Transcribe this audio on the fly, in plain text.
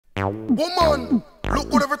Woman, look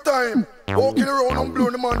good every time. Walking around and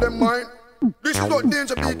blowing them on them mind. This is what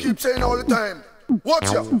Danger B keep saying all the time.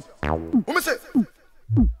 Watch ya. What me say?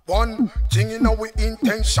 One thing in our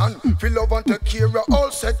intention, feel love and take care of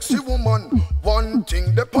all sexy woman. One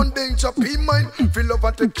thing the pon Danger be mine, feel love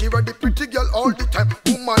and take care of the pretty girl all the time.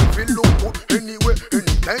 Woman feel look good anyway,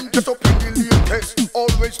 anytime. Just up in the latest,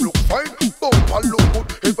 always look fine. Bumper look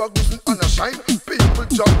good, ever glisten and a shine. People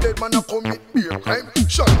drop dead man a commit beer crime.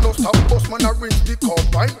 Shot no stop boss man a rinse the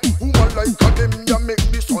combine. Woman like a them ya make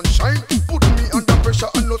the sunshine. Put me under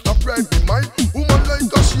pressure and no stop ride me mind. Woman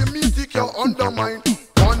like a she music ya undermine.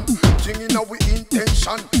 One thing in our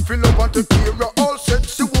intention, feel love and take care of all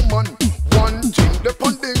sexy woman. One thing the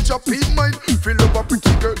pon Danger be mine, feel love a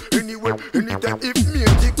pretty girl anywhere, anytime. If me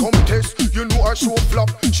and the contest, you know I show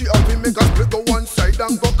flop. She have to make us play go one side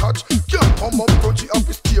and go catch. Can't come up front, she have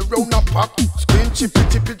to stay round a pack. Skin chippy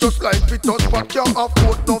chippy just like it does, but can't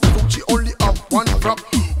afford no food, she only have one frap.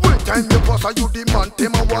 When time you pass, you demand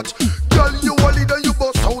them a watch. Girl, you a leader, you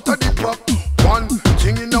bust out of the pop. One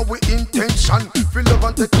thing in our intention, feel love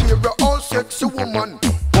and take care of all sexy woman.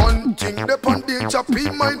 One thing the pon Danger be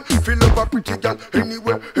mine, feel love a pretty girl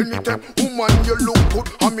anywhere, anytime. Woman, you look good,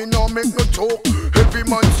 I me no make no joke. Every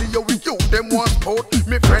man see you with you, them want sport.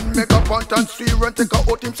 Me friend make a pant and swear and take a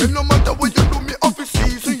out. Him say no matter what you do, me office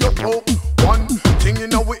season your poke. One thing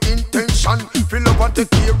in our intention, feel love and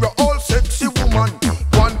take care of all sexy woman.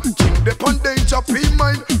 One thing the pon Danger be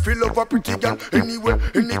mine, feel love a pretty girl anywhere,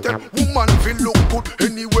 anytime. Woman feel look good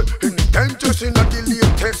anywhere, anytime. Just in the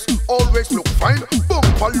latest, always look fine.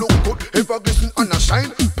 Bumper look good, ever glisten and a shine.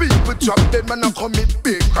 People drop dead man a commit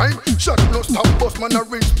big crime. Shot no stop boss man a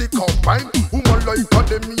rinse the combine. Woman like a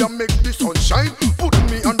them ya make the sunshine. Put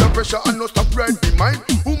me under pressure and no stop ride the mind.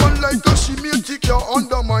 Woman like a she may take your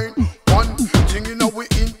undermine. One thing in our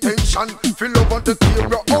intention, feel love and take care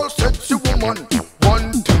of all sexy woman.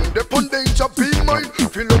 One thing the pon Danger be mine,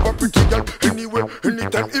 feel love a pretty girl anywhere,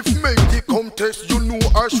 anytime. If make the contest, you know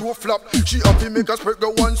her show flop. She have to make us spread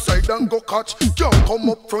go one side and go catch. Can't come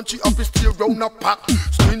up front, she have to stay round a pack.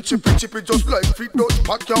 Skin chippy chippy just like feet does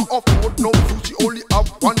pack. Can't afford no food, she only have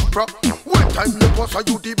one prop. When time you pass,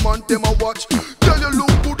 you demand them a watch. Girl, you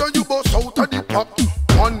look good and you bust out of the pop.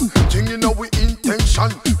 One thing in our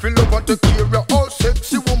intention, feel love and take care of all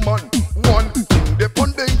sexy woman. One thing the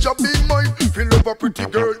pon Danger be mine, feel love a pretty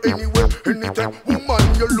girl anywhere, anytime. Woman,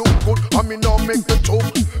 you look good, I me now make the joke.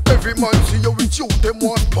 Every man see you with you, them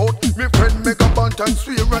want sport. Me friend make a bant and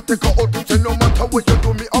swear and take a out. Him say no matter what you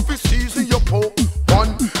do, me office season your poke.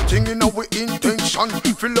 One thing in our intention,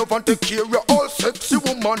 feel love and take care of all sexy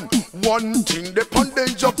woman. One thing the pon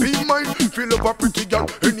Danger be mine, feel love a pretty girl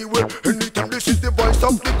anywhere, anytime. This is the voice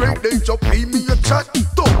of the great Danger. Be me a chat,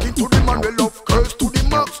 talking to the man we love girls to the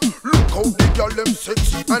max. Look how the girl them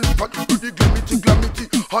sexy and fat with the glimity glamity,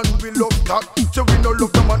 and we love that. So we no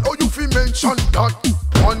love the man, oh you fi mention that.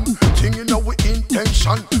 One thing in our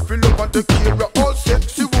intention, feel love and take care of all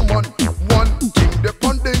sexy woman. One thing the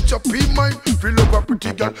pon Danger be mine, feel love a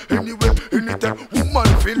pretty girl anywhere, anytime. Woman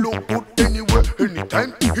feel look good anywhere,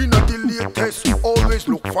 anytime. Inna the latest, always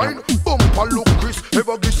look fine. Bumper look crisp,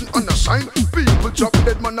 ever glisten and a shine. People drop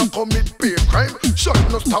dead man a commit pay crime. Shot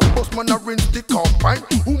no stop boss man a rinse the combine.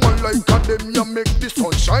 Woman like a them ya make the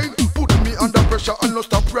sunshine. Put me under pressure and no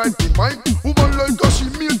stop ride the mind. Woman like a she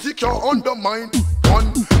music ya undermine.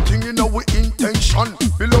 One thing in our intention,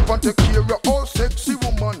 we love and take care of all sexy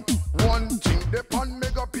woman.